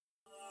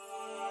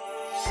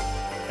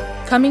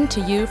Coming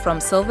to you from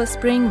Silver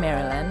Spring,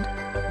 Maryland,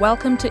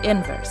 welcome to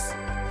Inverse,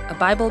 a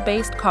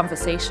Bible-based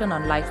conversation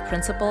on life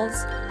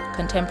principles,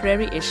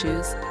 contemporary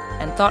issues,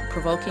 and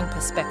thought-provoking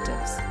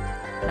perspectives.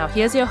 Now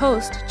here's your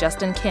host,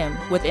 Justin Kim,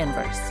 with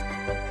Inverse.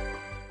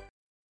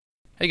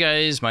 Hey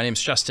guys, my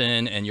name's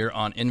Justin, and you're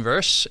on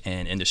Inverse.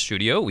 And in the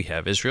studio, we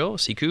have Israel,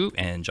 Siku,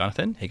 and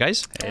Jonathan. Hey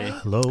guys. Hey.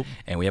 Hello.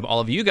 And we have all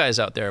of you guys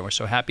out there. We're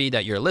so happy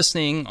that you're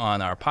listening on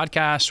our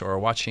podcast or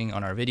watching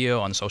on our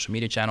video on social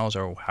media channels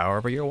or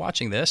however you're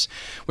watching this.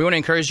 We want to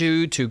encourage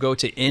you to go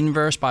to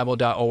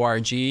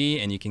inversebible.org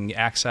and you can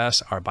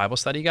access our Bible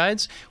study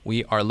guides.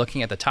 We are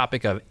looking at the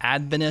topic of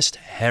Adventist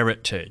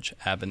heritage.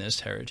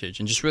 Adventist heritage.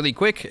 And just really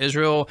quick,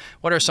 Israel,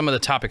 what are some of the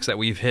topics that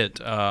we've hit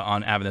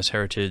on Adventist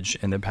heritage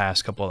in the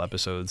past couple of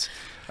episodes?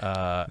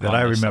 That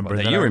I remember.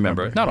 That you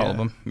remember. Not all of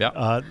them.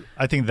 Yeah.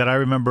 I think that I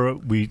remember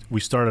we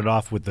started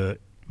off with the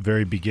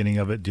very beginning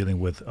of it, dealing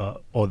with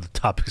all the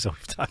topics that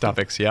we've talked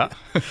about. Yeah.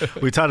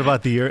 We talked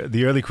about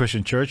the early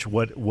Christian church.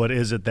 What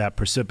is it that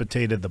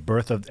precipitated the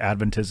birth of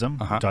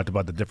Adventism? We talked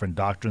about the different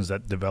doctrines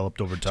that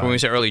developed over time. So when we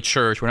say early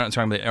church, we're not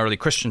talking about the early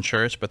Christian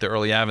church, but the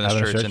early Adventist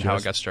church and how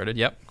it got started.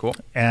 Yep. Cool.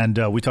 And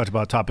we talked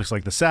about topics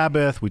like the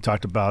Sabbath. We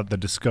talked about the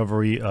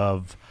discovery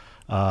of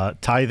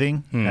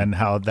tithing and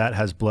how that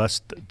has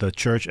blessed the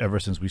church ever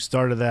since we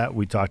started that.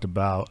 We talked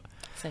about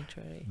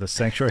the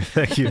sanctuary.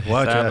 Thank you.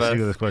 Why don't you ask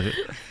you this question?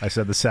 I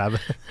said the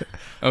Sabbath.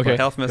 Okay.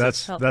 Health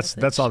message.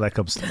 That's all that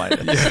comes to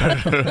mind.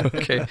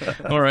 Okay.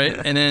 All right.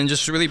 And then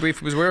just really brief,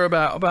 because we're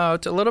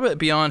about a little bit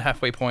beyond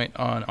halfway point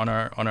on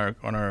our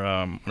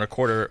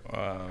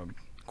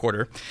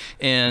quarter.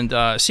 And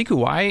Siku,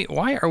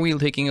 why are we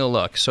taking a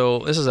look? So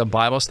this is a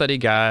Bible study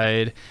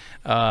guide.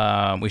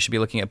 We should be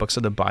looking at books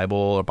of the Bible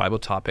or Bible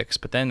topics,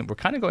 but then we're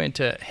kind of going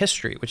into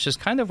history, which is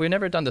we've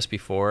never done this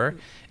before.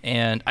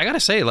 And I got to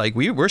say,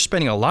 we're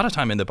spending a lot of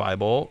time in the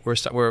Bible.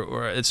 It's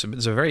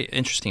a very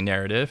interesting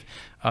narrative.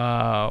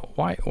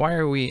 Why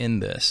are we in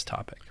this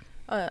topic?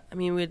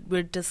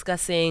 We're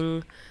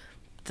discussing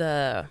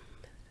the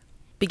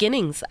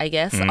beginnings, I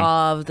guess,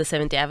 of the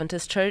Seventh-day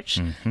Adventist Church,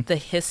 the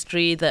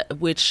history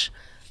which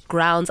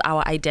grounds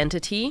our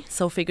identity.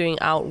 So figuring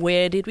out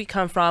where did we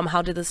come from,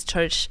 how did this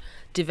church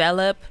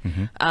develop,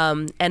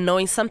 and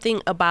knowing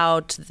something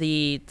about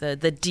the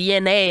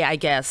DNA, I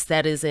guess,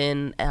 that is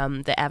in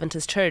the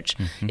Adventist Church.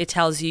 It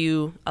tells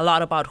you a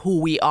lot about who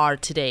we are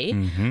today,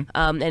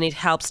 and it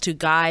helps to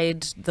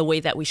guide the way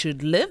that we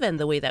should live and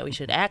the way that we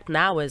should act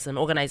now as an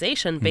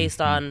organization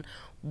based on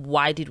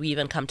why did we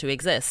even come to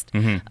exist.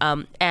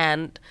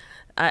 And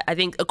I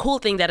think a cool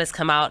thing that has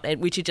come out,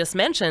 which you just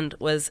mentioned,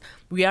 was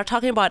we are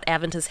talking about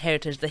Adventist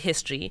heritage, the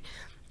history,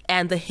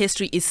 and the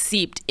history is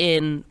seeped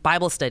in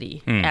Bible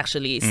study,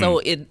 actually. So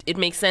it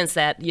makes sense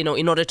that,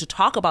 in order to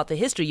talk about the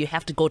history, you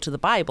have to go to the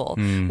Bible,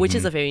 which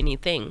is a very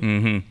neat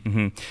thing.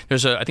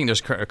 I think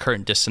there's a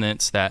current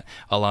dissonance that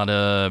a lot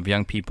of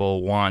young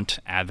people want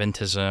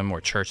Adventism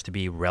or church to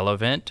be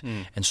relevant.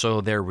 And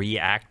so they're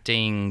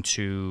reacting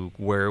to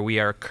where we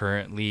are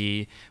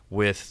currently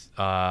with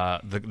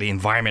the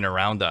environment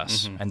around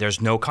us, and there's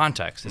no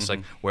context. It's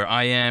like where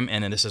I am,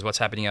 and then this is what's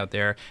happening out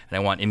there, and I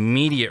want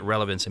immediate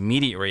relevance,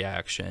 immediate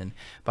reaction.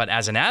 But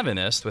as an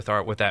Adventist, with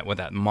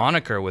that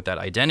moniker, with that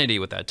identity,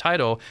 with that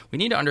title, we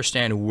need to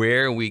understand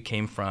where we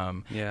came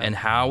from and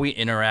how we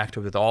interact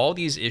with all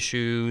these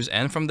issues,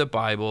 and from the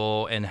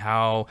Bible, and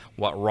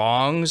what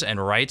wrongs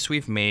and rights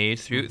we've made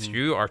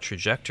through our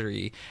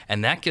trajectory,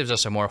 and that gives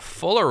us a more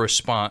fuller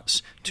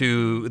response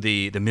to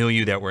the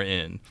milieu that we're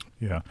in.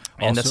 Yeah,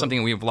 and that's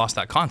something we've lost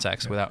that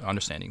context without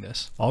understanding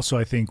this. Also,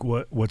 I think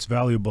what's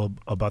valuable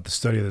about the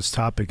study of this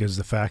topic is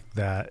the fact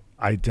that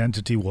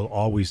identity will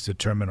always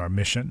determine our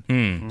mission.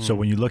 So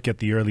when you look at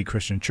the early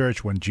Christian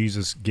church, when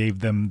Jesus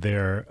gave them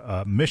their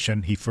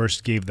mission, he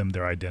first gave them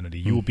their identity.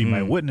 You will be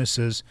my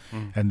witnesses,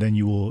 and then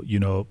you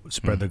will,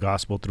 spread the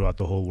gospel throughout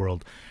the whole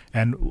world.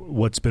 And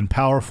what's been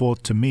powerful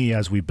to me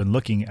as we've been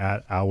looking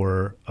at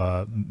our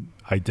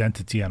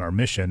identity and our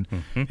mission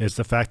is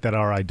the fact that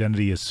our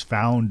identity is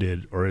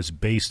founded or is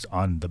based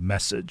on the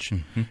message.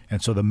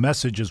 And so the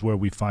message is where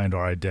we find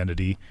our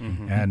identity.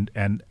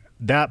 And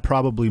that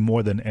probably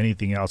more than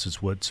anything else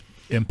is what's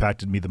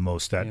impacted me the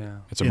most. That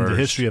in the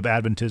history of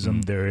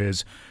Adventism, there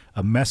is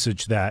a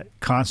message that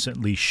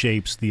constantly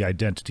shapes the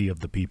identity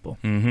of the people.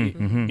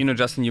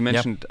 Justin, you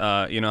mentioned,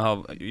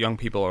 how young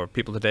people or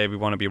people today, we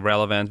want to be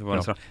relevant. We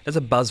want to. That's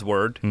a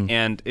buzzword,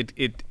 and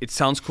it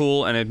sounds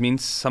cool and it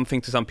means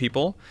something to some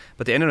people.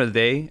 But at the end of the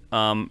day,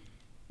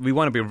 we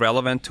want to be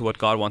relevant to what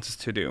God wants us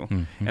to do.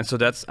 And so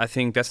I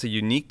think that's the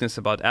uniqueness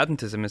about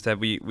Adventism, is that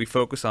we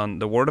focus on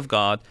the Word of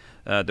God,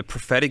 the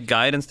prophetic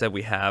guidance that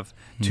we have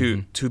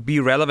to be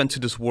relevant to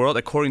this world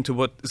according to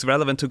what is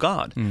relevant to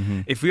God.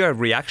 If we are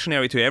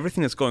reactionary to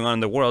everything that's going on in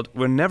the world,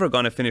 we're never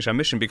going to finish our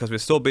mission because we're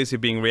so busy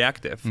being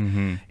reactive.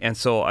 And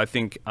so I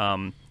think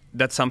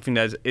that's something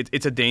that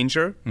it's a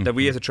danger that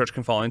we as a church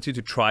can fall into,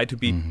 to try to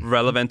be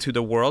relevant to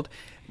the world,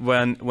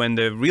 when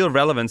the real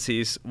relevancy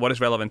is what is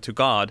relevant to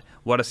God.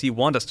 What does He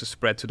want us to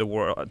spread to the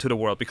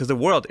world? Because the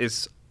world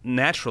is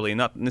naturally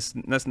not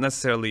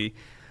necessarily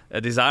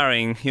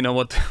desiring,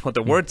 what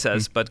the Word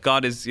says, but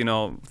God is,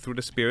 through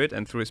the Spirit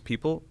and through His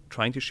people,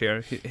 trying to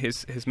share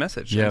His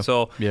message. Yeah. And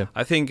so Yeah.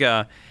 I think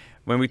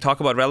when we talk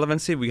about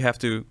relevancy, we have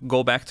to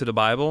go back to the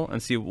Bible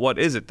and see what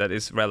is it that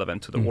is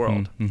relevant to the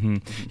world.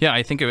 Yeah,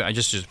 I think I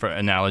just for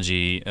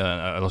analogy,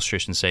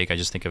 illustration's sake, I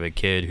just think of a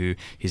kid who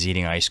he's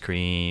eating ice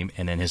cream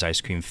and then his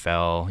ice cream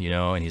fell,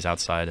 and he's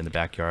outside in the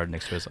backyard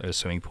next to his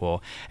swimming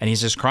pool, and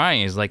he's just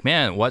crying. He's like,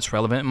 man, what's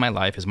relevant in my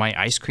life is my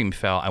ice cream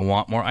fell. I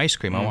want more ice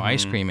cream. I want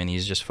ice cream, and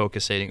he's just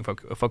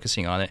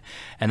focusing on it.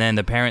 And then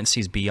the parent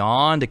sees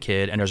beyond the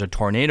kid, and there's a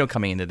tornado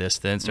coming in the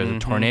distance. There's a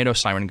tornado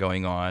siren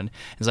going on.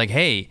 It's like,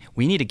 hey,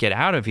 we need to get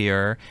out of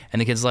here.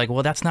 And the kid's like,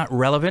 well, that's not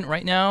relevant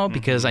right now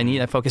because I need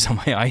to focus on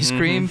my ice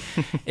cream.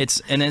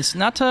 It's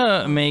not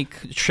to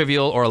make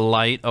trivial or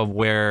light of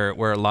where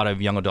a lot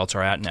of young adults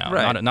are at now.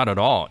 Right. Not at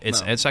all.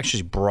 It's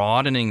actually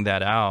broadening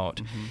that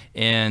out.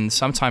 And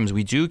sometimes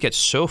we do get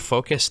so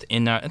focused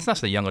in it's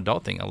not the young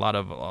adult thing. A lot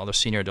of other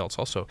senior adults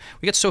also.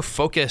 We get so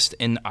focused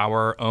in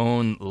our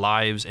own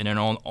lives, in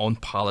our own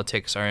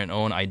politics, our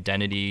own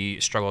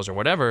identity struggles or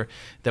whatever,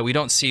 that we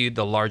don't see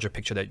the larger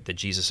picture that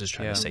Jesus is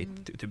trying to say,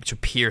 to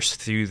pierce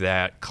through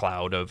that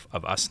cloud of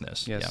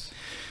usness. Yes. Yeah.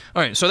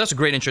 All right, so that's a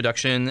great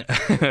introduction.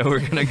 We're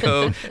going to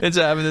go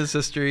into Adventist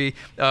history.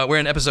 We're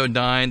in episode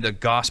 9, the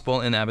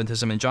gospel in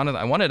Adventism. And Jonathan,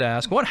 I wanted to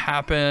ask, what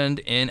happened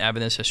in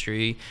Adventist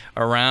history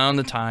around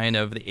the time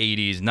of the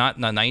 80s? Not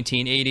the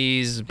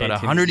 1980s, but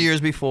 100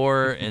 years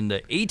before, in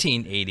the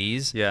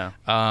 1880s.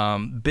 Yeah.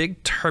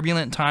 Big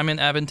turbulent time in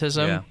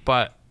Adventism, Yeah.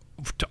 but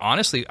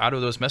honestly, out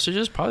of those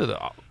messages, probably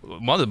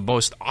one of the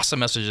most awesome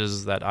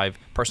messages that I've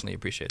personally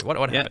appreciated. What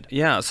happened?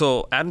 Yeah.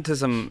 So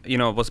Adventism,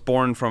 was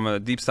born from a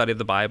deep study of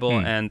the Bible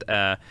and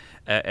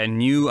a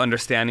new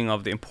understanding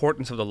of the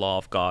importance of the law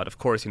of God. Of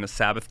course,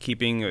 Sabbath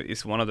keeping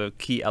is one of the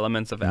key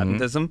elements of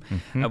Adventism,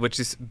 which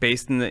is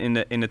based in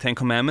the Ten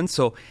Commandments.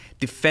 So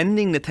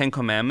defending the Ten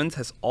Commandments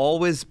has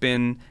always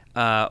been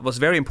was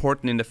very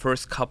important in the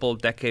first couple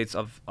decades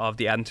of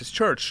the Adventist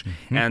church.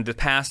 And the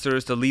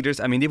pastors, the leaders,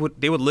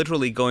 they would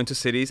literally go into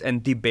cities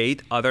and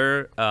debate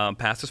other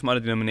pastors from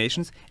other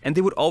denominations, and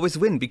they would always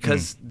win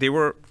because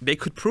they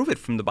could prove it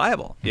from the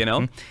Bible,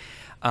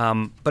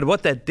 But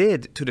what that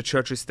did to the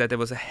church is that there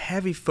was a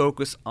heavy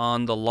focus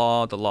on the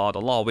law,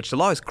 which the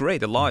law is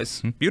great. The law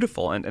is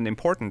beautiful and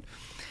important.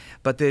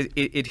 But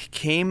it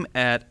came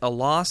at a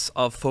loss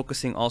of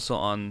focusing also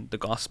on the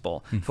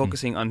gospel,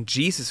 focusing on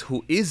Jesus,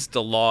 who is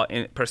the law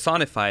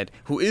personified,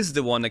 who is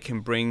the one that can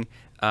bring,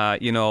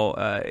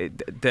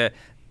 the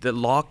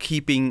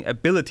law-keeping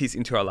abilities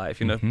into our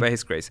life, by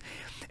His grace.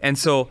 And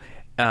so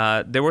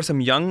there were some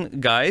young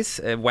guys,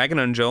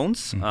 Wagner and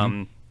Jones,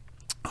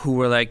 who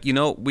were like,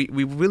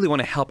 we really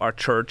want to help our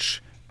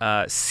church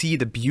see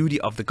the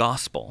beauty of the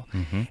gospel.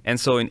 And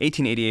so in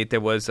 1888, there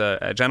was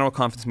a general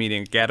conference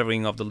meeting, a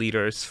gathering of the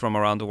leaders from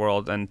around the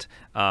world and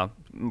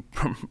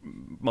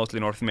mostly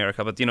North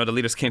America. But, the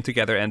leaders came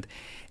together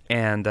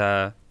and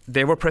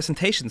there were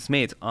presentations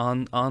made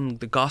on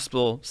the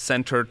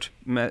gospel-centered,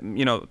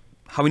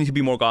 how we need to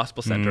be more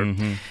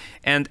gospel-centered.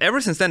 And ever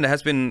since then, there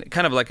has been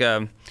kind of like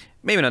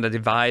maybe not a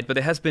divide, but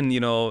there has been,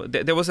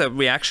 there was a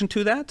reaction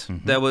to that.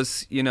 There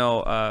was,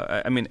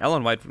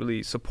 Ellen White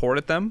really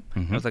supported them.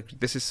 I was like,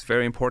 this is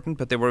very important.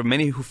 But there were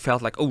many who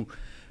felt like, oh,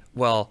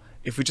 well,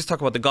 if we just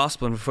talk about the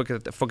gospel and we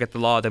forget the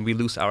law, then we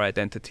lose our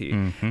identity.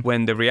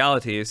 When the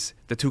reality is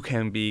the two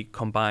can be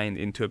combined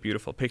into a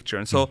beautiful picture.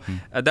 And so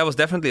that was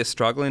definitely a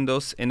struggle in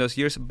those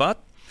years.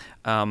 But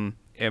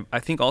I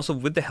think also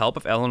with the help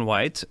of Ellen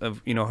White,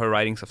 of her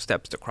writings of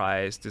Steps to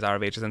Christ, Desire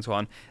of Ages, and so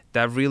on,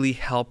 that really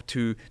helped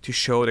to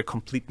show the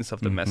completeness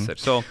of the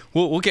message. So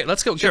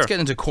let's get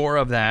into core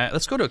of that.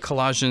 Let's go to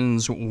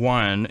Colossians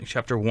 1,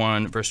 chapter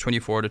 1, verse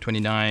 24 to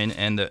 29,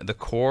 and the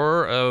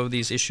core of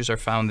these issues are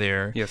found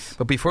there. Yes.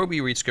 But before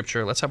we read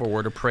scripture, let's have a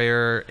word of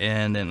prayer,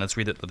 and then let's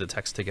read the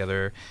text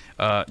together.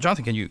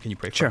 Jonathan, can you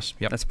pray for us?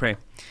 Yep. Let's pray.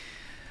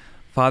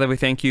 Father, we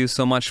thank you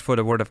so much for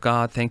the Word of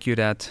God. Thank you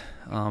that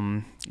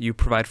you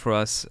provide for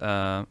us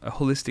a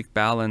holistic,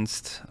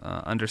 balanced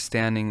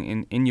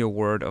understanding in your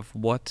Word of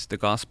what the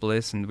gospel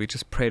is. And we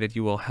just pray that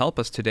you will help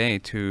us today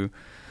to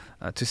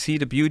see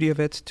the beauty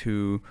of it,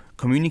 to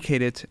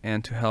communicate it,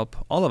 and to help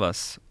all of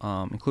us,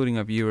 including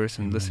our viewers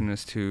and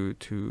listeners, to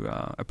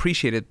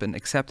appreciate it and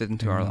accept it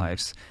into our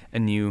lives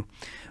anew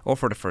or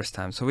for the first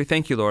time. So we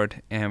thank you,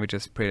 Lord, and we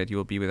just pray that you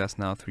will be with us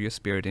now through your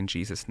Spirit in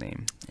Jesus'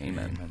 name.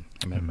 Amen.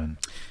 Amen.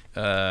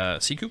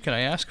 Siku, can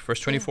I ask verse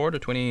 24 to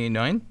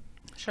 29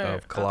 Sure.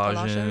 of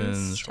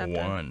Colossians chapter.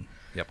 1?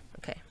 Yep.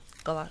 Okay,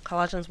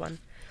 Colossians 1.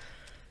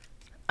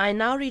 I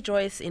now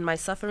rejoice in my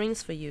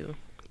sufferings for you,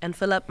 and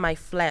fill up in my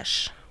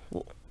flesh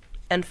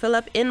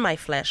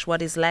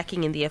what is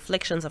lacking in the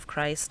afflictions of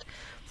Christ,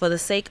 for the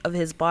sake of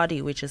his body,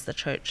 which is the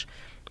church,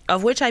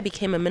 of which I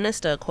became a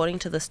minister according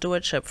to the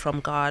stewardship from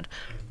God,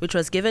 which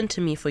was given to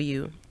me for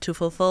you, to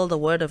fulfill the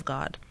word of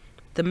God,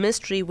 the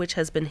mystery which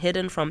has been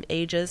hidden from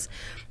ages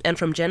and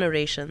from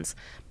generations,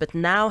 but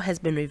now has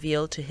been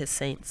revealed to his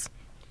saints.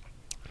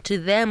 To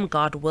them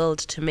God willed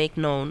to make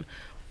known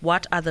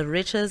what are the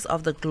riches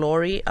of the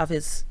glory of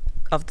his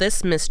of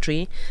this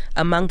mystery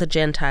among the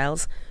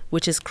Gentiles,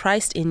 which is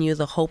Christ in you,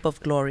 the hope of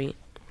glory.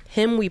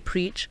 Him we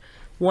preach,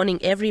 warning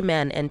every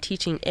man and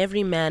teaching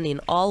every man in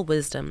all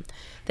wisdom,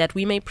 that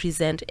we may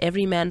present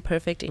every man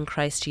perfect in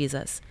Christ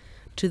Jesus.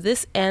 To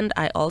this end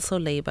I also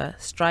labor,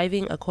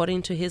 striving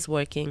according to his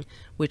working,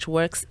 which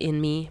works in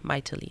me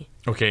mightily.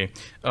 Okay,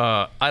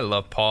 I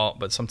love Paul,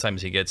 but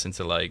sometimes he gets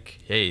into like,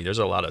 hey, there's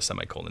a lot of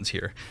semicolons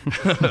here.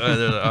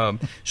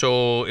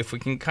 So if we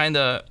can kind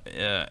of,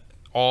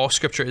 all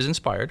scripture is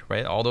inspired,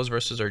 right? All those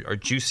verses are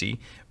juicy,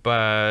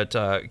 but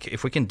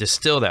if we can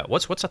distill that,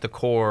 what's at the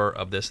core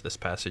of this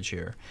passage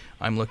here?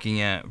 I'm looking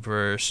at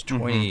verse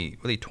 20,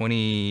 really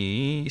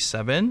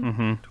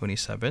 27,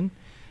 27.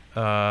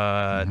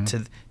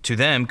 To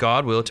them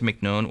God willed to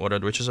make known what are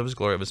the riches of his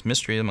glory, of his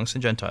mystery amongst the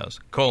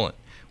Gentiles,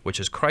 which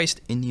is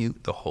Christ in you,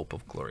 the hope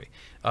of glory.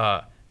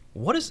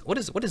 What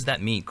does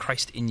that mean?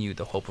 Christ in you,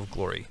 the hope of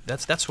glory.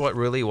 That's what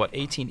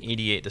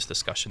 1888 this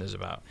discussion is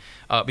about.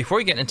 Before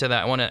we get into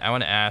that, I want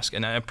to ask,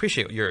 and I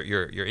appreciate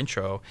your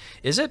intro.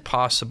 Is it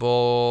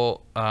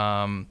possible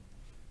in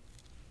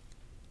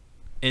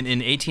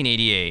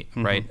 1888,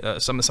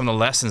 right? Some of the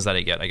lessons that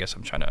I get, I guess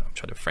I'm trying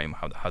to frame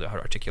how to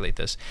articulate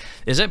this.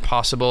 Is it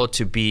possible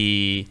to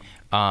be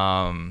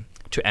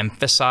to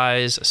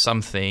emphasize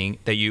something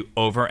that you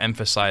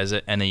overemphasize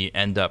it and then you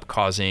end up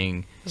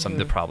causing some of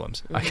the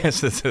problems? I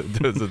guess that's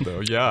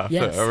yeah.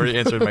 Yes. I already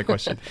answered my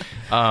question.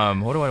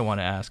 What do I want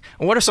to ask?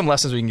 What are some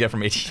lessons we can get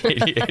from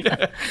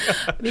 1888?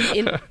 I mean,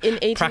 in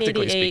 1888,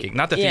 practically speaking,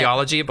 not the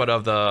theology, but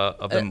of the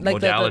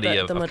modality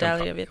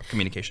of it.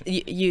 Communication.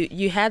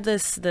 You had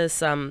this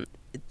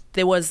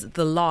there was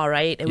the law,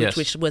 right? Yes.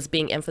 Which was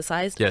being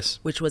emphasized. Yes.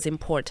 Which was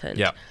important.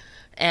 Yeah.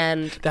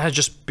 And that has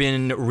just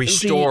been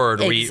restored,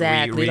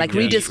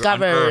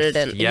 rediscovered, unearthed.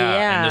 and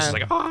and this is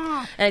like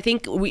And I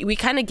think we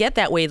kind of get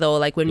that way though.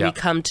 Like when we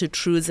come to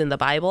truths in the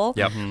Bible,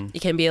 you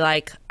can be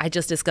like, I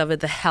just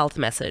discovered the health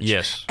message,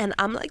 and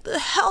I'm like the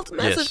health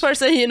message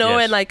person,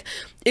 and like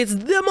it's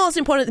the most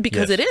important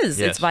because it is,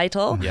 it's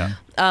vital.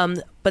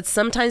 But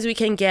sometimes we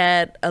can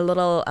get a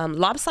little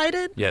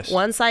lopsided,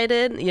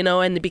 one-sided,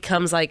 and it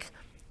becomes like.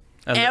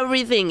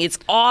 Everything, it's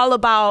all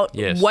about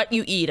what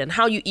you eat and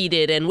how you eat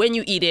it and when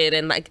you eat it,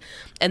 and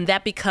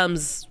that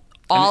becomes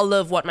all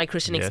of what my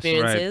Christian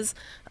experience is.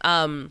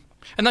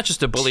 And not just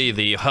to bully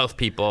the health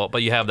people,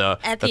 but you have the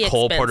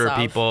coal porter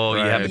people,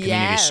 you have the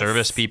community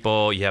service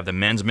people, you have the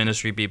men's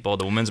ministry people,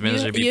 the women's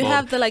ministry people, you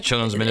have the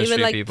children's ministry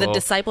even people. The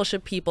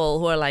discipleship people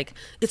who are like,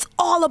 it's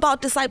all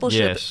about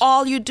discipleship.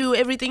 All you do,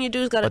 everything you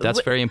do is got to. But that's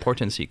very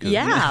important, Siku.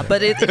 Yeah,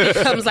 but it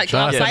becomes like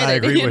Jonathan, lopsided. I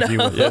agree with you.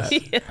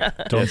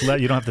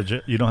 You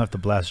You don't have to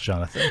blast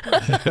Jonathan.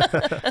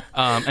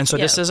 And so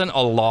this isn't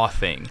a law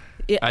thing.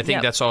 I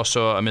think that's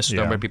also a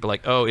misnomer. People are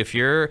like, oh, if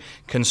you're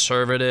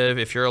conservative,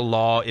 if you're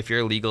if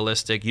you're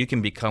legalistic, you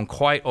can become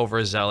quite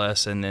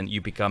overzealous and then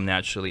you become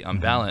naturally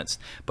unbalanced.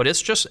 But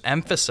it's just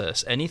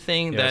emphasis.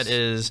 Anything that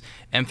is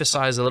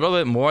emphasized a little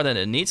bit more than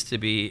it needs to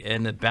be,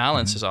 and the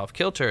balance is off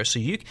kilter. So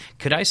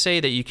could I say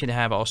that you can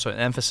have also an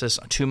emphasis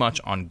too much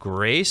on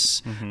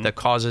grace that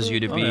causes you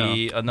to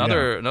be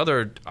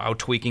another out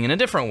tweaking in a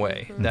different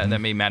way that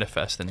may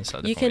manifest in this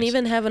other You can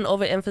even have an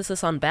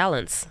overemphasis on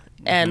balance.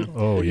 And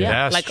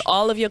like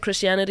all of your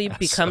Christianity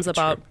becomes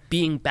about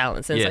being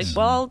balanced. And it's like,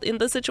 well, in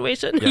this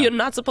situation, you're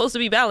not supposed to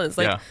be balanced.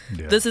 Like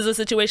this is a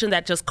situation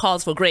that just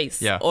calls for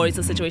grace, or it's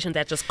a situation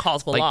that just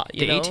calls for law.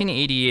 The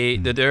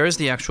 1888, there is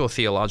the actual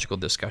theological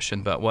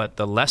discussion, but what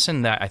the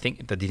lesson that I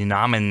think the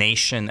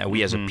denomination that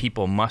we as a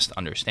people must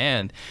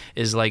understand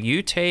is like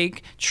you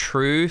take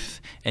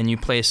truth and you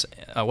place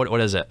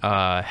what is it?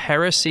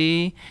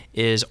 Heresy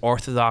is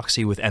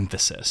orthodoxy with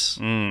emphasis.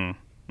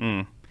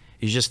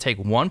 You just take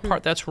one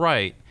part that's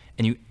right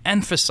and you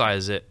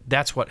emphasize it.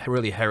 That's what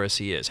really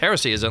heresy is.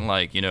 Heresy isn't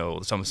like,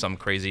 some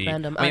crazy...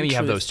 Random maybe you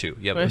have those two.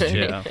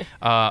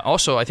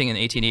 Also, I think in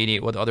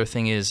 1888, what the other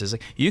thing is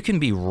like you can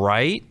be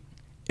right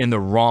in the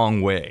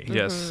wrong way.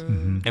 Yes.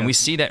 And we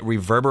see that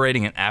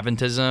reverberating in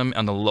Adventism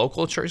on the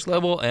local church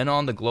level and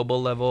on the global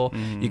level.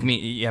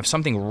 You have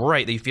something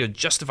right that you feel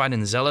justified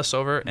and zealous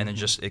over, and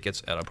it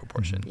gets out of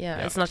proportion.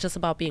 It's not just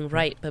about being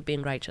right, but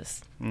being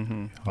righteous.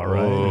 All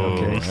right.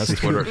 Okay. That's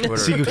Twitter.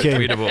 Siku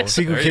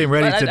came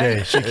ready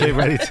today. She came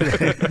ready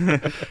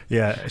today.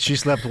 Yeah, she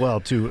slept well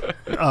too.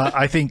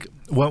 I think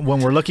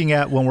when we're looking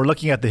at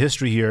the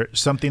history here,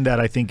 something that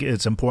I think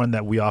it's important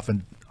that we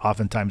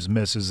oftentimes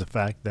miss is the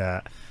fact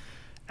that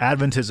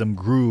Adventism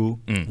grew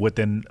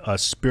within a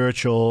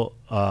spiritual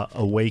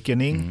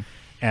awakening,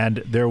 and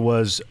there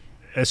was,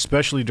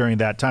 especially during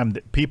that time,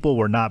 that people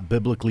were not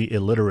biblically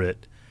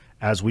illiterate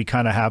as we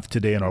kind of have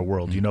today in our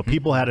world.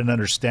 People had an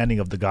understanding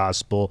of the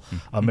gospel.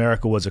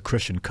 America was a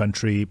Christian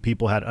country.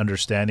 People had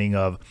understanding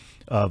of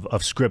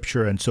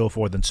scripture and so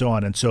forth and so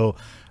on. And so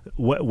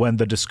when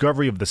the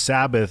discovery of the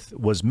Sabbath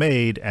was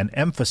made and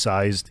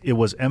emphasized, it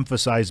was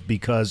emphasized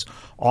because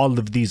all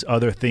of these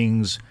other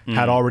things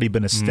had already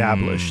been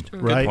established,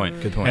 right?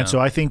 Good point. And so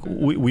I think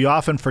we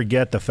often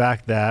forget the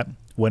fact that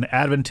when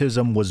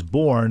Adventism was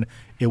born,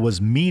 it was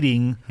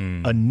meeting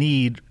a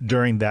need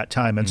during that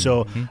time. And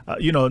so,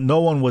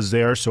 no one was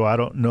there, so I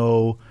don't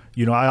know.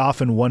 I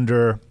often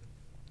wonder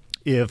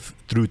if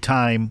through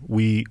time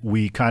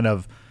we kind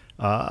of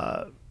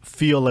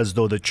feel as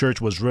though the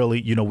church was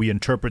really, we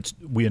interpret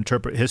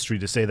history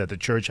to say that the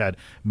church had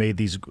made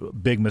these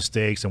big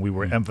mistakes and we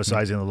were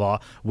emphasizing the law,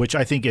 which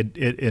I think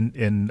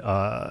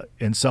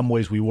in some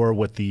ways we were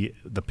with the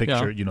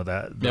picture,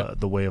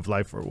 the way of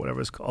life or whatever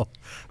it's called.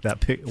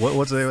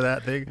 What's the name of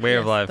that thing? Way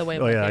of life. The way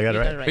of Oh yeah, life. I got it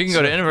right. We can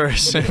go to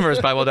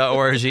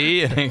inversebible.org and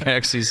you can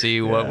actually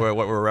see what we're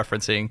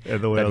referencing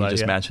The way that of you life,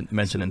 just yeah.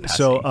 mentioned in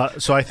passing.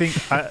 So I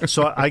think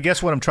I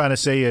guess what I'm trying to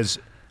say is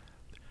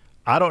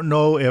I don't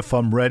know if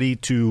I'm ready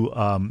to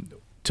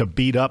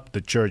beat up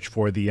the church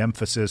for the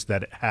emphasis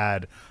that it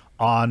had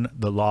on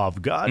the law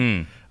of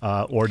God,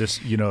 or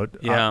just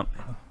Yeah.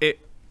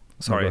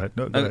 Sorry.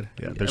 No, go ahead.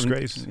 Yeah, there's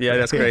grace. Yeah,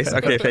 that's grace.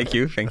 Okay, thank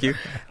you.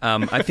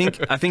 I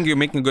think you're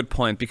making a good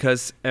point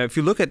because if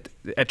you look at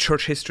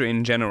church history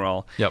in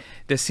general,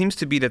 there seems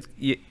to be that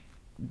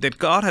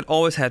God had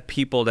always had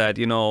people that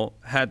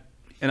had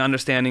an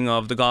understanding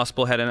of the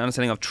gospel, had an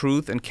understanding of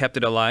truth, and kept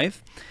it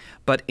alive.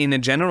 But in a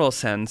general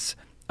sense,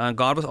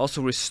 God was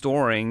also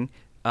restoring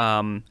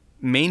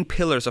main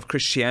pillars of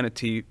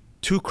Christianity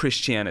to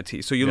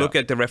Christianity. So you look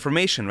at the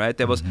Reformation, right?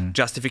 There was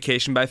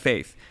justification by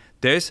faith.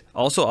 There's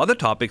also other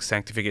topics,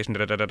 sanctification,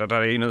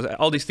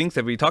 all these things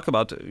that we talk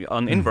about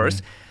on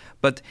Inverse.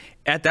 But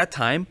at that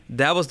time,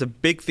 that was the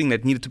big thing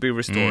that needed to be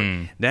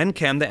restored. Then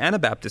came the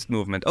Anabaptist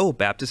movement. Oh,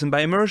 baptism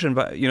by immersion,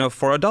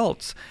 for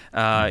adults.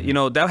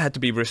 That had to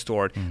be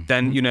restored.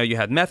 Then, you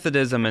had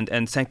Methodism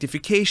and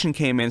sanctification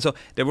came in. So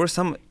there were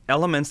some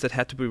elements that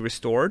had to be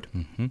restored.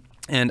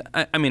 And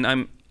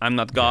I'm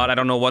not God. I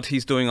don't know what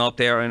he's doing out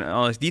there and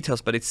all his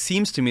details. But it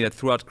seems to me that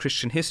throughout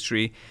Christian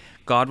history,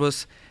 God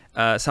was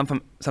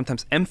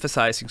sometimes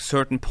emphasizing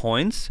certain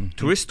points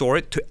to restore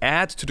it, to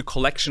add to the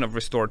collection of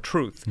restored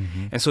truth.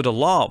 And so the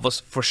law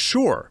was for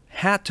sure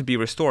had to be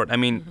restored. I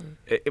mean,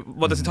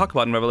 what does it talk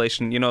about in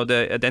Revelation?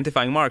 The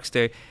identifying marks,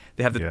 they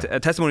have the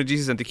testimony of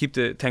Jesus and they keep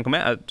the Ten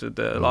Commandments,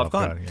 the law of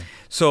God.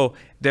 So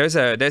there's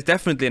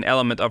definitely an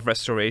element of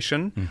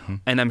restoration,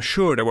 and I'm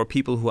sure there were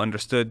people who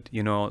understood,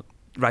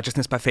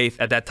 righteousness by faith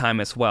at that time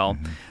as well.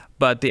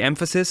 But the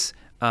emphasis,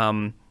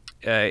 God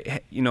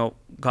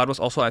was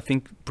also, I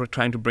think,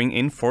 trying to bring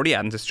in for the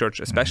Adventist church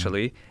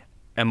especially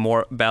a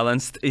more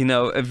balanced,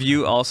 a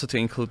view also to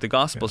include the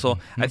gospel. So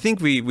I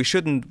think we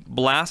shouldn't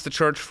blast the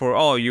church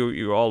for,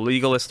 you're all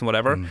legalists and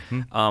whatever,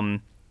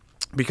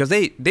 because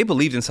they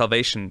believed in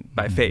salvation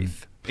by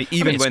faith.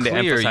 Even when they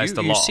emphasized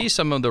the law. You see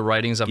some of the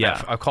writings of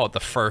that, I call it the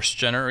first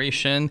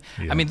generation.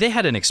 I mean, they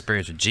had an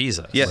experience with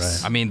Jesus.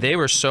 Yes. I mean, they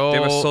were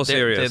so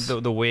serious.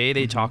 The way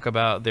they talk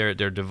about their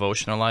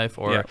devotional life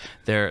or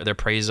their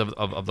praise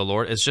of the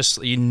Lord, it's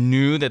just, you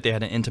knew that they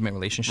had an intimate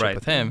relationship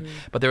with Him.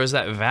 But there was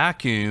that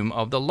vacuum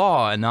of the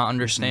law and not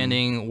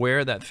understanding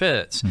where that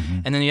fits.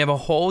 And then you have a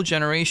whole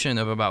generation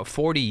of about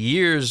 40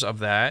 years of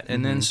that.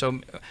 And then so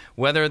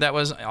whether that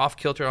was off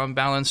kilter or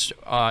unbalanced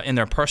in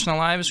their personal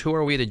lives, who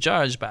are we to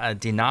judge?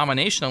 But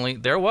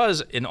denominationally, there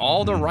was in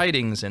all the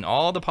writings, in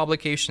all the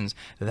publications,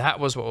 that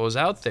was what was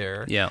out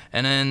there.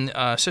 And then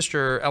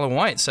Sister Ellen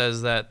White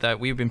says that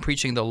we've been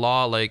preaching the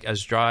law like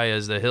as dry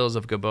as the hills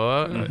of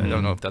Gilboa. I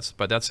don't know if that's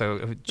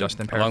a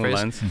Justin paraphrase. Along the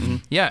lines.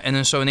 Yeah, and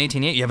then so in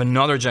 1880, you have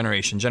another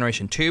generation.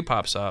 Generation 2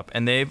 pops up,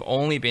 and they've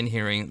only been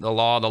hearing the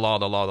law.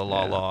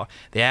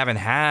 They haven't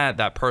had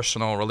that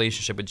personal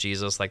relationship with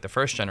Jesus like the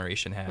first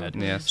generation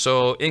had.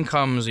 So in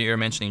comes, you're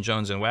mentioning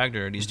Jones and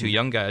Wagner, these two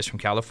young guys from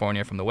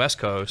California, from the West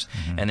Coast,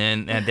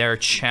 and they're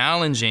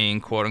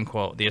challenging, quote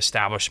unquote, the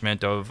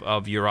establishment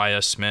of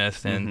Uriah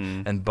Smith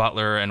and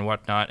Butler and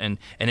whatnot, and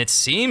it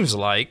seems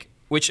like,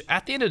 which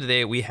at the end of the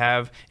day we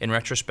have in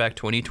retrospect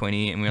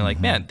 2020, and we're like,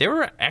 man, they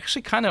were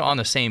actually kind of on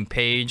the same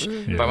page,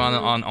 but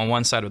on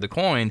one side of the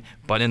coin,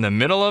 but in the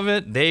middle of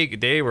it,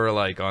 they were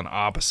like on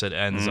opposite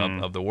ends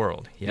of the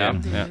world.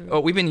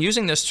 We've been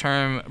using this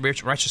term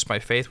righteous by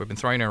faith. We've been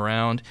throwing it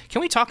around.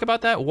 Can we talk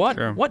about that?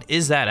 What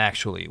is that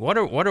actually? What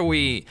are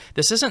we?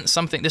 This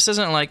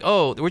isn't like,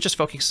 oh, we're just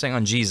focusing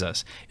on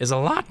Jesus. It's a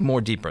lot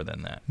more deeper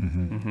than that.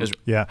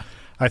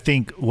 I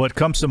think what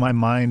comes to my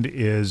mind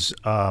is,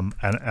 and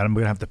I'm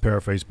going to have to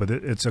paraphrase, but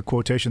it's a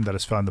quotation that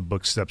is found in the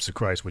book Steps to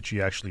Christ, which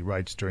he actually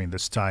writes during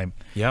this time.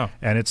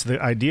 And it's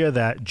the idea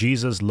that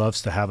Jesus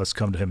loves to have us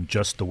come to him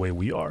just the way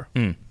we are.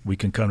 We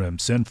can come to him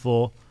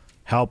sinful,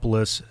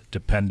 helpless,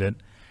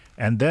 dependent,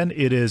 and then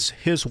it is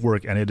his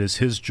work and it is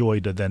his joy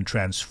to then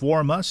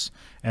transform us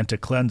and to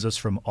cleanse us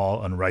from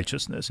all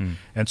unrighteousness.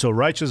 And so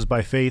righteous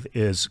by faith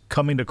is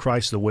coming to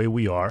Christ the way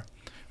we are,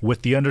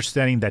 with the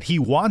understanding that he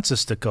wants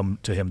us to come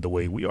to him the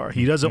way we are.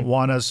 He doesn't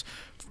want us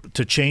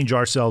to change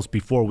ourselves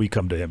before we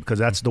come to him, because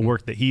that's the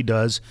work that he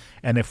does.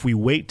 And if we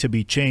wait to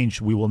be changed,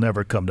 we will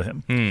never come to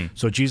him.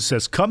 So Jesus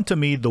says, come to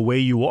me the way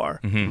you are.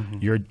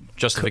 Your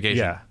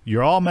justification.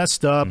 You're all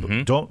messed up.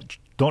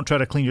 Don't try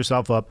to clean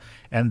yourself up.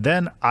 And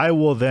then I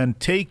will then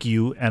take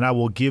you and I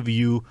will give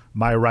you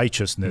my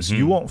righteousness.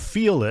 You won't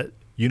feel it.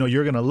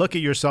 You're going to look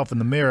at yourself in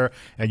the mirror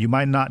and you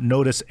might not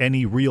notice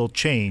any real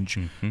change,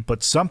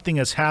 but something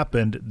has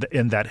happened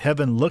in that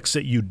heaven looks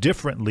at you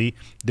differently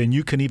than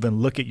you can even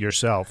look at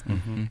yourself.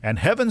 And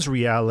heaven's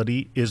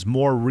reality is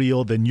more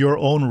real than your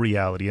own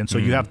reality. And so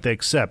you have to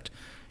accept,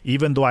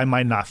 even though I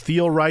might not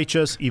feel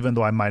righteous, even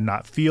though I might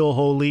not feel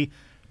holy,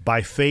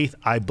 by faith,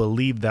 I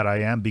believe that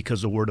I am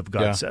because the Word of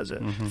God says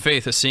it.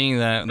 Faith is seeing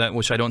that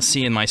which I don't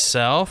see in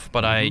myself,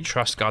 but I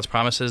trust God's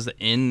promises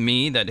in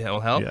me that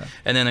He'll help. Yeah.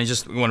 And then I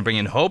just want to bring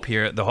in hope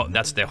here.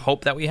 That's the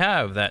hope that we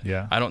have, that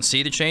I don't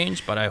see the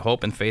change, but I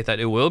hope in faith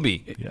that it will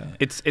be.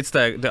 It's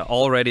the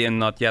already and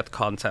not yet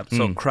concept.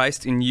 So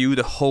Christ in you,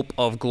 the hope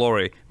of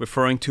glory,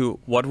 referring to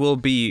what will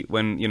be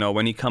when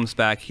He comes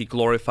back. He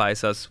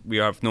glorifies us. We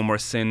have no more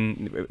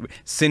sin.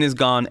 Sin is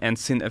gone, and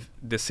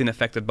the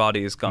sin-affected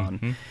body is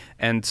gone.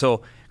 And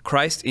so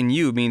Christ in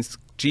you means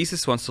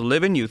Jesus wants to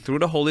live in you through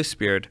the Holy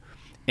Spirit,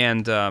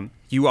 and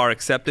you are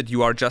accepted,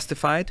 you are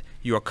justified,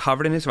 you are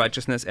covered in His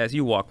righteousness as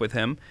you walk with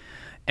Him.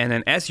 And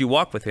then as you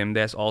walk with Him,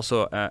 there's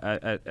also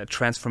a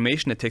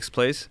transformation that takes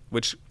place,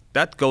 which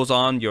that goes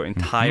on your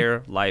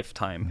entire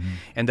lifetime.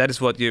 And that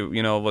is what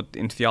what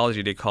in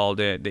theology they call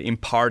the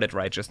imparted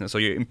righteousness. So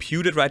your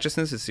imputed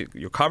righteousness is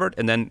you're covered,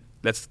 and then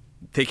let's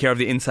take care of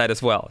the inside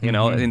as well,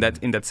 in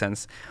that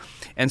sense.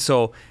 And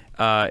so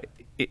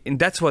and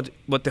that's what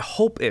the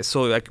hope is.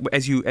 So like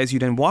as you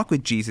then walk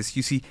with Jesus,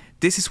 you see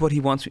this is what He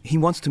wants. He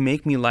wants to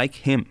make me like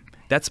Him.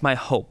 That's my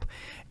hope.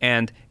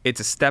 And it's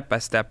a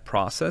step-by-step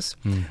process.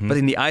 But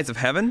in the eyes of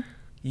heaven,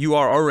 you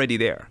are already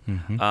there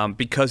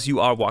because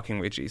you are walking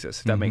with Jesus.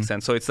 If that makes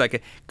sense. So it's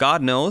like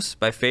God knows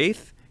by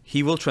faith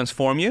He will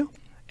transform you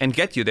and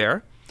get you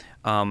there.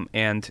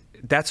 And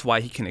that's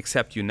why He can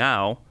accept you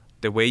now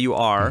the way you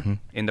are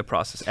in the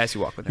process as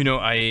you walk with Him.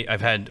 I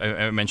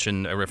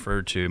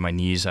referred to my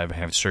knees. I've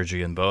had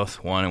surgery in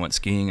both. One, I went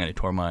skiing and I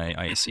tore my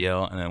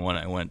ACL, and then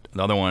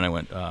the other one I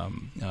went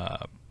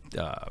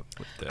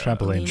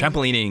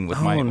trampolining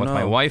with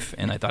my wife,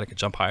 and I thought I could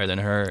jump higher than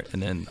her,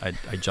 and then I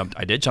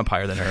did jump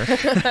higher than her,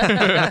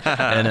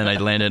 and then I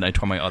landed and I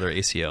tore my other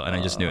ACL, and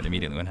I just knew it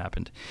immediately when it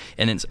happened.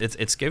 And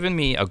it's given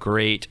me a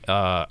great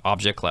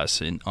object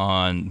lesson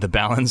on the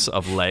balance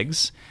of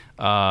legs.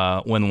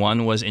 When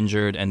one was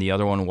injured and the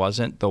other one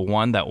wasn't, the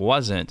one that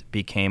wasn't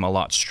became a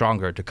lot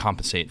stronger to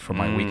compensate for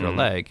my weaker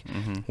leg.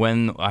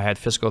 When I had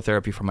physical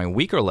therapy for my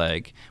weaker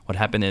leg, what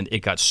happened is it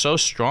got so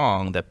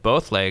strong that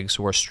both legs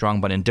were strong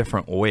but in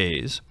different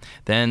ways.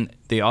 Then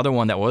the other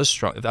one that was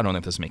strong, I don't know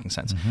if this is making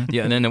sense.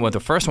 And then the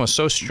first one was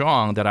so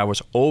strong that I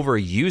was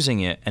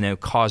overusing it, and it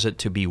caused it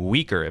to be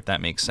weaker, if that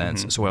makes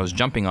sense. So when I was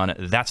jumping on it,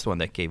 that's the one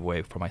that gave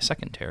way for my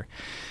second tear.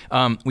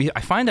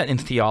 I find that in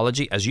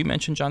theology, as you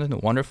mentioned, Jonathan,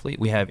 wonderfully,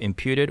 we have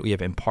imputed, we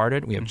have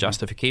imparted, we have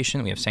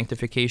justification, we have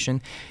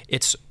sanctification.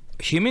 It's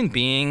human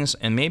beings,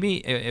 and maybe,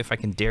 if I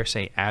can dare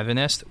say,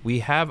 Adventists, we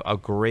have a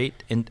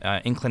great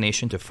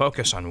inclination to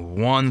focus on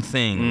one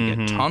thing,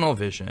 get tunnel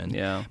vision.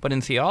 But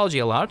in theology,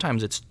 a lot of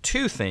times it's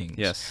two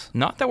things.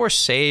 Not that we're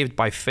saved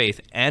by faith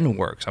and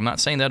works. I'm not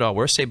saying that at all.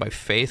 We're saved by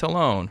faith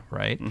alone,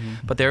 right?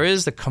 But there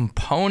is the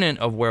component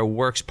of where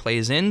works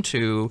plays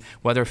into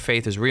whether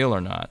faith is real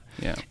or not.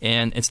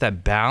 And it's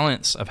that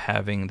balance of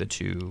having the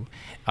two.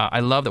 I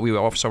love that we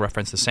also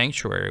reference the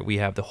sanctuary. We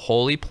have the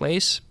holy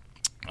place,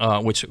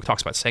 which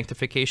talks about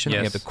sanctification. We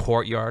have the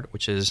courtyard,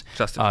 which is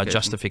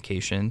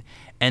justification.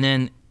 And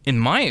then in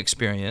my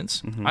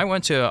experience, I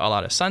went to a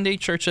lot of Sunday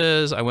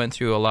churches. I went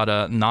through a lot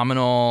of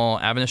nominal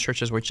Adventist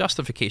churches where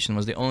justification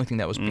was the only thing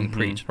that was being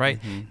preached, right?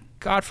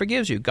 God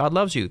forgives you. God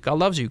loves you. God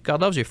loves you.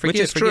 God loves you.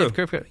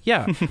 Forgive.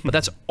 Yeah, but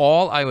that's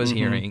all I was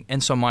hearing.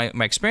 And so my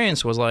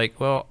experience was like,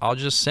 well, I'll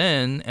just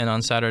sin, and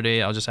on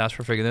Saturday I'll just ask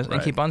for forgiveness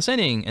and keep on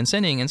sinning and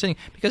sinning and sinning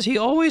because He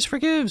always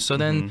forgives. So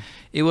then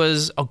it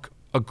was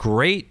a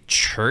great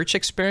church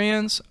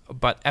experience,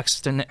 but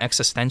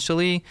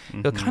existentially,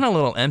 they're kind of a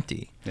little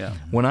empty.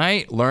 When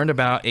I learned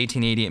about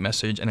 1888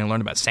 message and I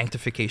learned about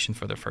sanctification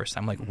for the first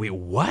time, I'm like, wait,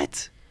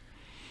 what?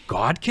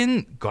 God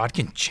can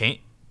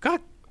change.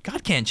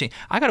 God can't change.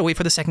 I got to wait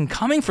for the second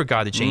coming for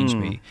God to change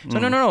me. So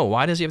no.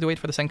 Why does He have to wait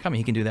for the second coming?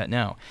 He can do that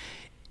now.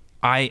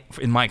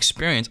 In my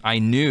experience, I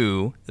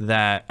knew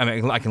that,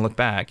 I can look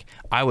back,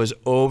 I was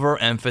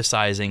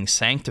overemphasizing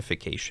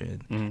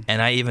sanctification,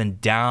 and I even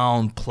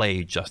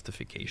downplayed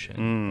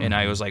justification. And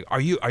I was like, are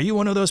you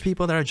one of those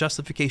people that are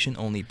justification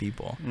only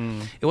people?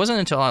 It wasn't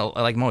until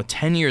more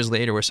 10 years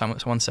later where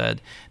someone said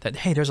that,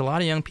 hey, there's a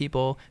lot of young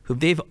people who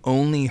they've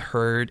only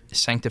heard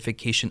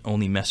sanctification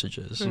only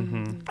messages.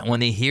 And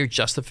when they hear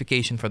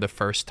justification for the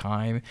first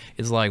time,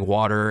 it's like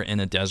water in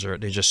a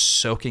desert. They're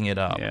just soaking it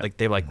up. Like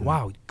they're like,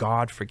 wow,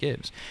 God forgives.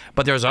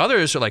 But there's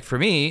others who, like for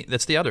me,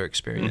 that's the other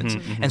experience.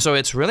 And so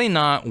it's really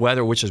not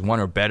which is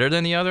one or better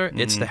than the other.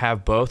 It's to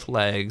have both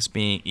legs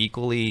being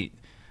equally,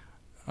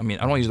 I don't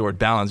want to use the word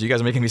balance. You guys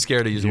are making me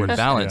scared to use the word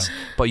balance.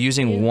 But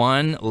using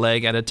one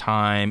leg at a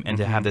time and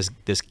to have this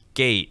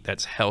gait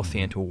that's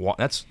healthy and to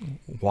that's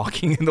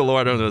walking in the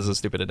Lord. I don't know if that's a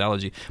stupid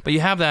analogy. But you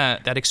have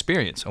that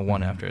experience of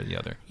one after the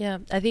other. Yeah,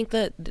 I think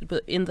that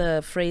in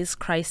the phrase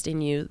Christ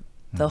in you,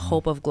 the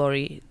hope of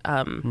glory.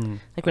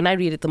 Like when I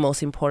read it, the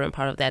most important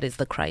part of that is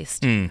the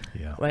Christ,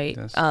 right?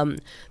 Yes.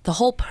 The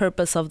whole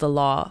purpose of the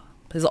law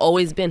has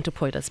always been to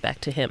point us back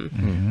to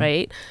him,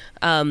 right?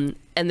 And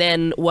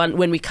then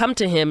when we come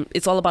to him,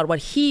 it's all about what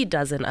he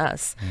does in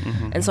us.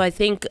 And so I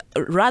think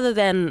rather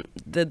than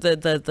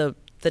the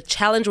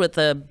challenge with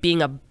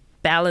being a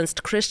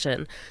balanced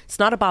Christian, it's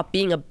not about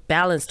being a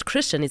balanced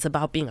Christian, it's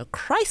about being a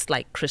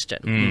Christ-like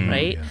Christian,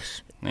 right?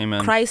 Yes.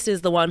 Amen. Christ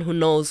is the one who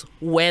knows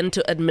when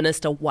to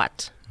administer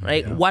what,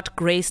 right? Yeah. What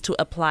grace to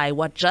apply,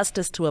 what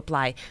justice to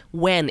apply,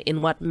 when,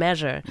 in what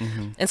measure.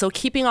 And so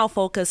keeping our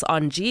focus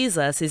on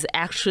Jesus is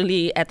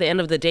actually, at the end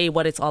of the day,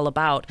 what it's all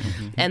about.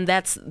 And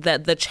that's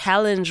the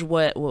challenge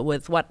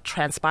with what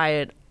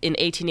transpired in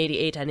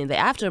 1888 and in the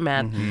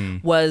aftermath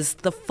was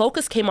the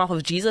focus came off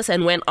of Jesus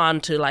and went on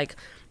to like,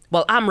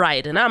 well, I'm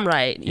right and I'm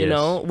right, you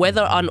know,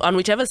 whether on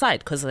whichever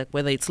side, because like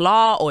whether it's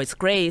law or it's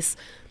grace,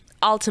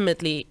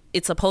 ultimately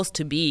it's supposed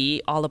to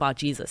be all about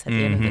Jesus at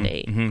the end of the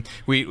day.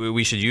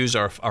 We should use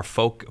our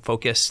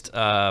focused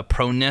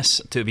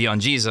proneness to be on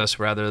Jesus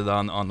rather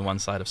than on the one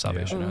side of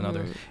salvation or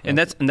another. And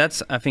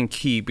that's I think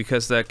key,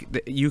 because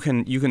like you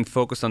can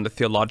focus on the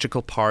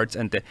theological parts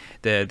and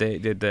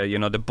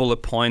the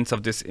bullet points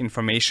of this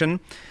information,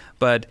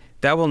 but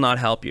that will not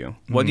help you.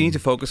 What you need to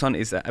focus on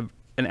is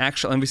an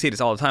actual, and we see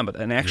this all the time, but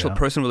an actual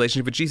personal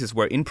relationship with Jesus,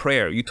 where in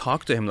prayer you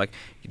talk to him like,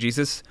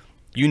 Jesus,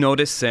 you know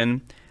this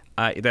sin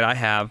that I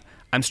have.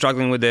 I'm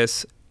struggling with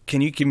this. Can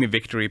you give me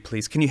victory,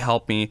 please? Can you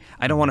help me?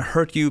 I don't want to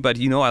hurt you, but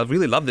I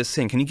really love this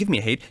sin. Can you give me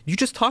a hate? You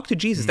just talk to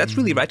Jesus. That's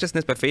really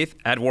righteousness by faith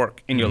at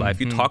work in your life.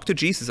 You talk to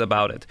Jesus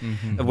about it,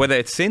 whether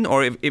it's sin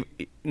or if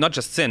not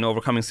just sin,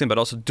 overcoming sin, but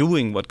also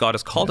doing what God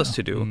has called us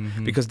to do,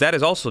 because that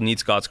is also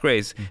needs God's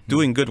grace,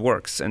 doing good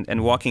works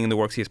and walking in the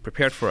works he has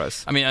prepared for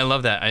us. I mean, I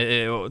love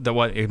that.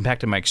 What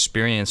impacted my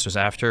experience was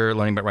after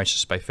learning about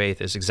righteousness by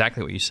faith is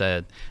exactly what you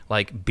said.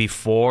 Like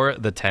before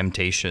the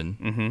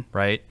temptation,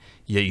 right?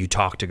 Yeah, you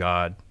talk to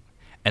God.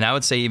 And I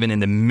would say even in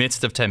the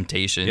midst of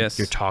temptation,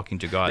 you're talking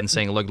to God and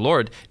saying, look,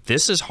 Lord,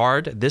 this is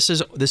hard. This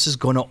is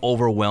going to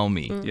overwhelm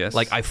me. Yes.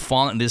 Like I've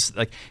fallen this,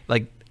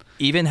 like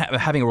even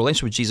having a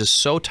relationship with Jesus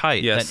so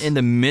tight that in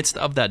the midst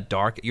of that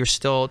dark, you're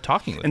still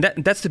talking with him.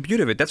 And that's the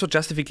beauty of it. That's what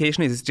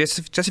justification is.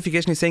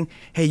 Justification is saying,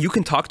 hey, you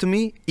can talk to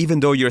me even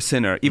though you're a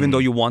sinner, even though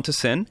you want to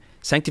sin.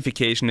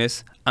 Sanctification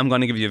is, I'm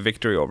going to give you a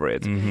victory over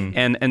it.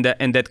 And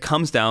that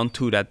comes down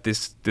to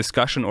this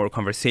discussion or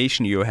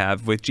conversation you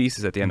have with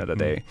Jesus at the end of the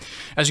day.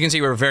 As you can see,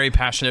 we're very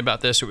passionate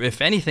about this. If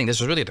anything, this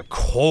was really the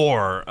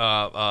core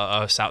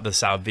of the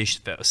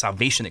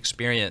salvation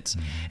experience.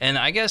 And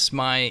I guess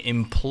I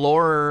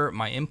implore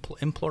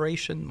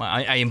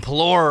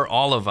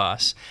all of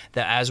us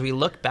that as we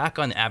look back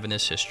on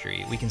Adventist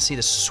history, we can see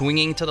the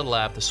swinging to the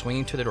left, the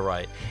swinging to the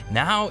right.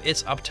 Now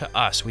it's up to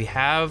us. We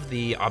have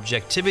the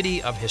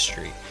objectivity of history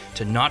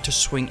to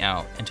swing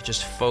out and to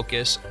just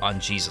focus on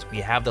Jesus. We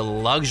have the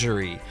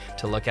luxury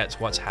to look at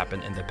what's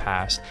happened in the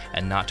past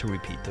and not to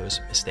repeat those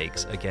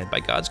mistakes again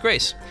by God's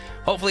grace.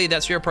 Hopefully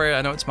that's your prayer.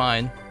 I know it's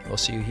mine. We'll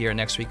see you here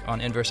next week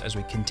on Inverse as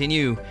we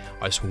continue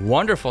this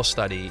wonderful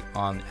study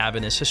on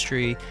Adventist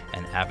history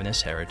and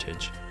Adventist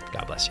heritage.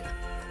 God bless you.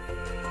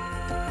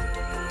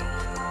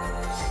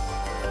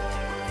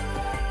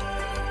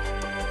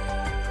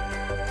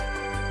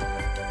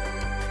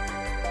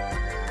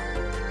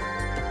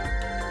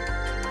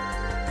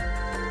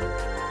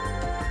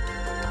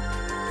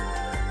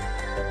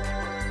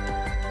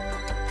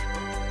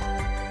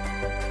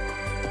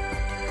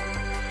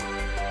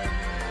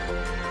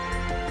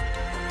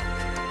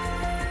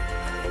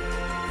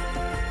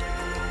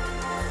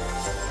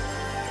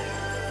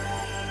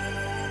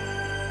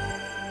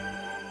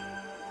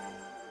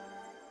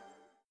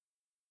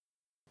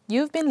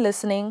 You've been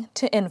listening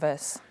to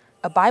Inverse,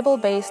 a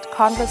Bible-based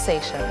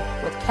conversation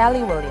with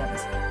Callie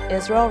Williams,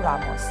 Israel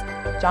Ramos,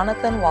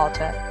 Jonathan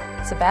Walter,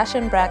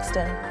 Sebastian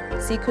Braxton,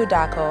 Siku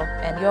Dako,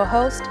 and your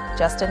host,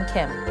 Justin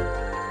Kim.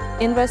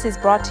 Inverse is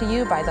brought to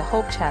you by the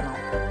Hope Channel,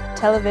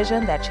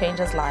 television that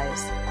changes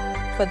lives.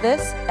 For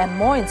this and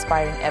more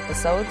inspiring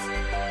episodes,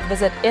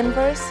 visit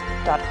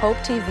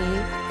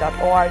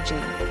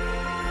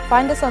inverse.hopetv.org.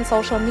 Find us on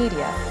social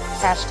media,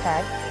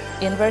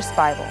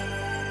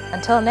 #InverseBible.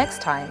 Until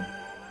next time,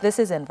 this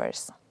is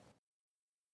Inverse.